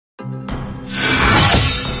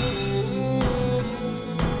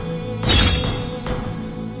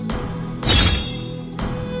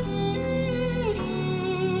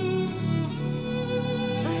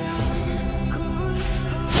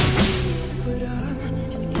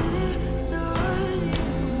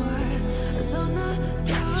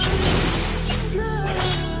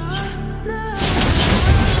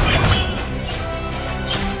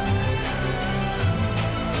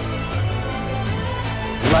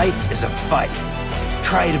Life is a fight.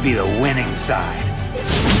 Try to be the winning side.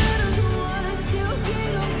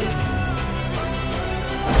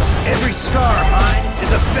 Every scar of mine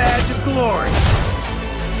is a badge of glory.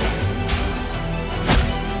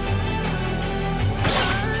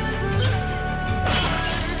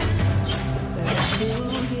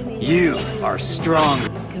 You are strong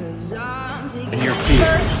in your fear.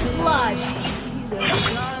 First blood.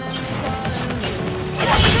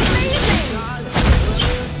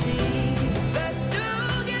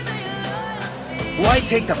 Why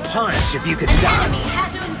take the punch if you could An die? enemy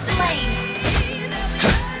has been slain.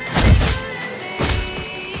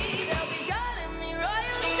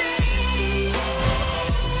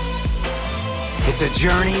 It's a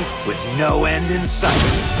journey with no end in sight.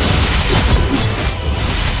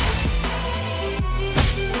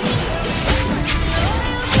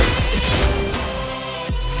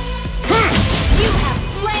 You have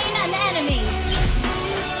slain an enemy.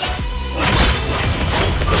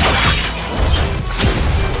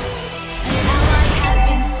 An ally has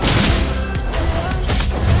been slain.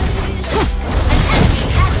 An enemy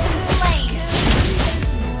has been slain.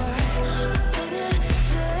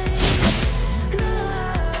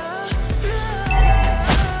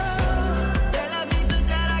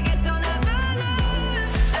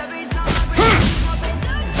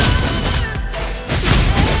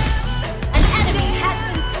 An enemy has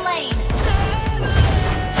been slain.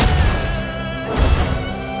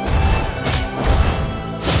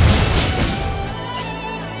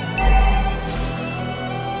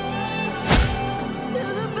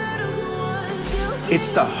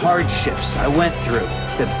 It's the hardships I went through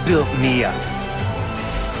that built me up.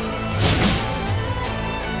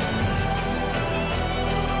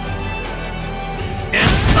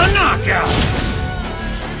 And a knockout!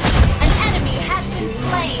 An enemy has been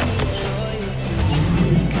slain.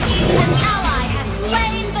 An ally has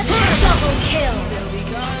slain the double kill.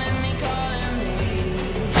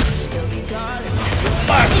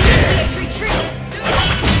 Busted! Retreat.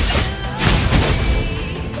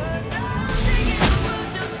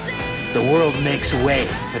 The world makes way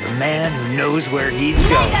for the man who knows where he's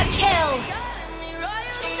going. Mega kill.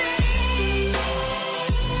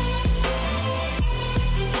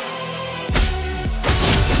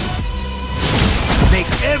 Make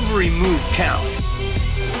every move count.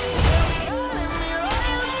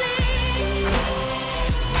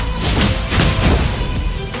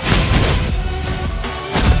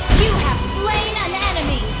 You have slain an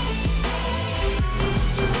enemy.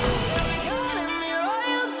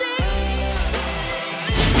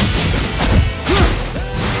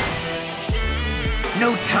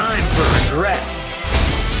 No time for regret.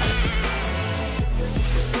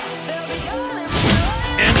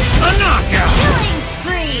 And a knockout! Killing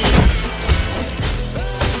spree.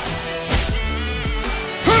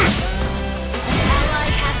 An ally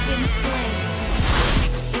has been slain.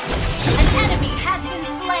 An enemy has been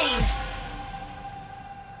slain.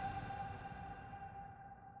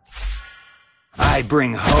 I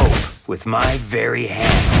bring hope with my very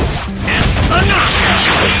hands. And a knockout!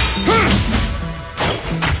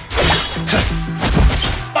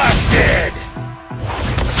 Busted!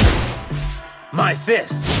 My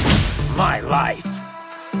fists, my life.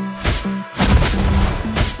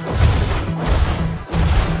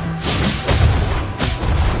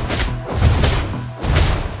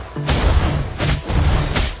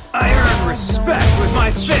 I earn respect with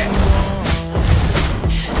my fists.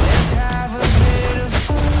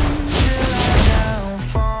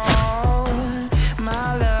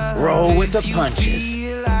 Roll with the punches.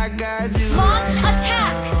 Launch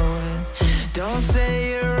attack. Don't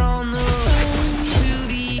say you're on the road to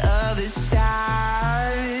the other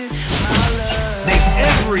side. My love. Make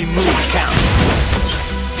every move count.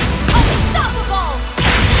 Unstoppable.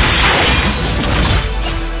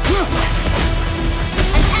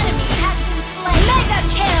 An enemy has been slain. Mega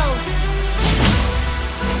kill.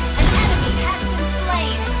 An enemy has been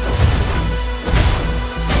slain.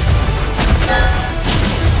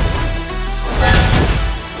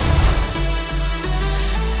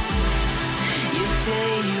 You say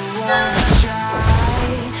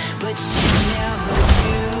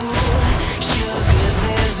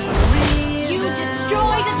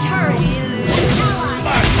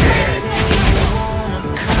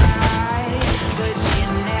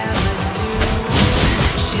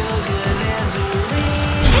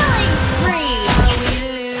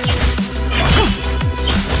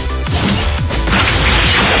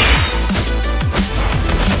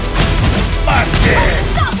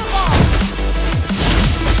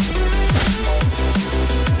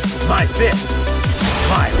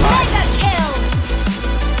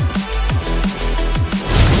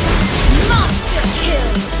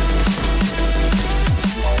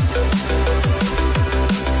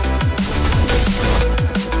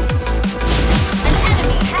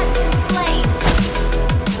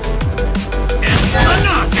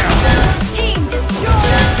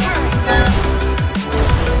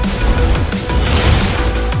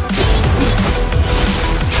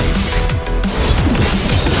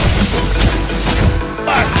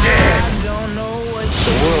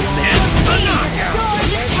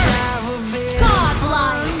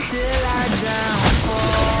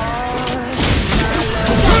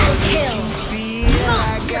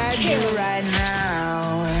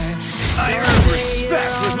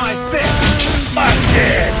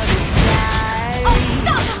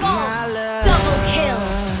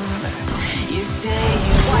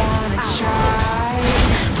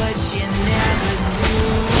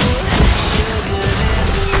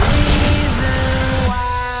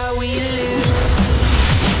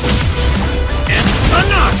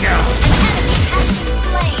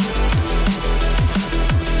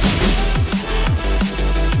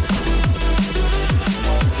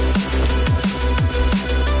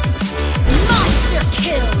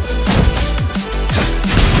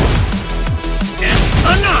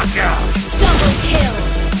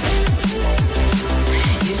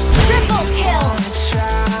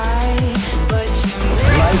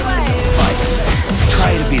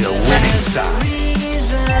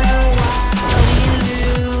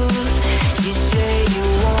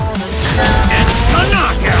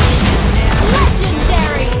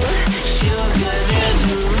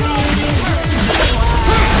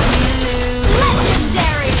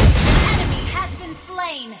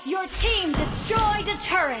Your team destroyed a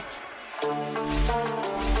turret.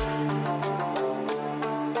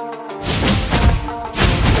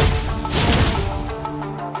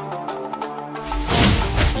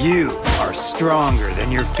 You are stronger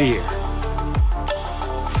than your fear.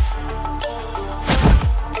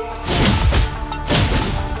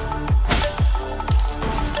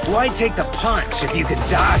 Why take the punch if you can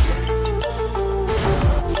dodge it?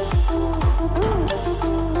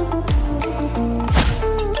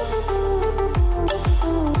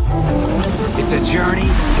 It's a journey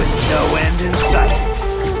with no end in sight.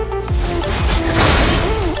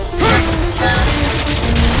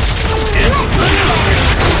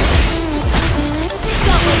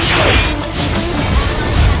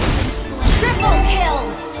 Triple kill!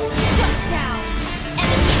 Shut down!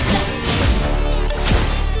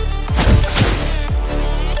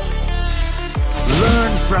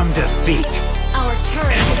 Learn from defeat. Our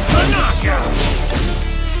turret has been destroyed.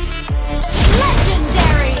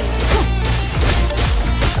 Legendary!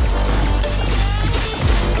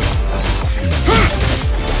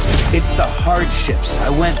 It's the hardships I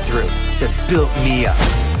went through that built me up.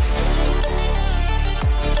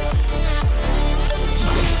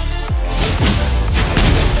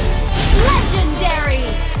 Legendary!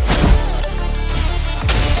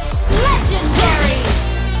 Legendary!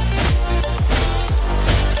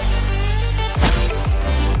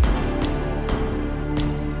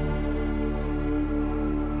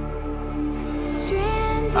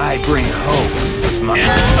 I bring hope with my... A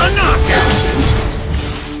knockout!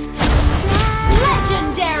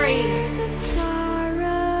 Legendary!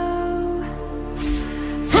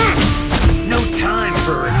 No time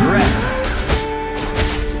for regret.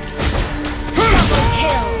 Double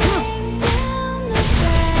kill!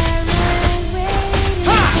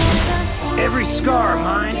 Every scar of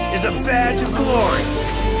mine is a badge of glory.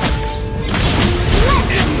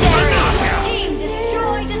 Legendary! Team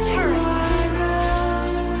destroyed a turret.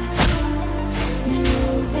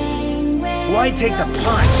 Why take the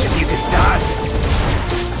punch if you can dodge it?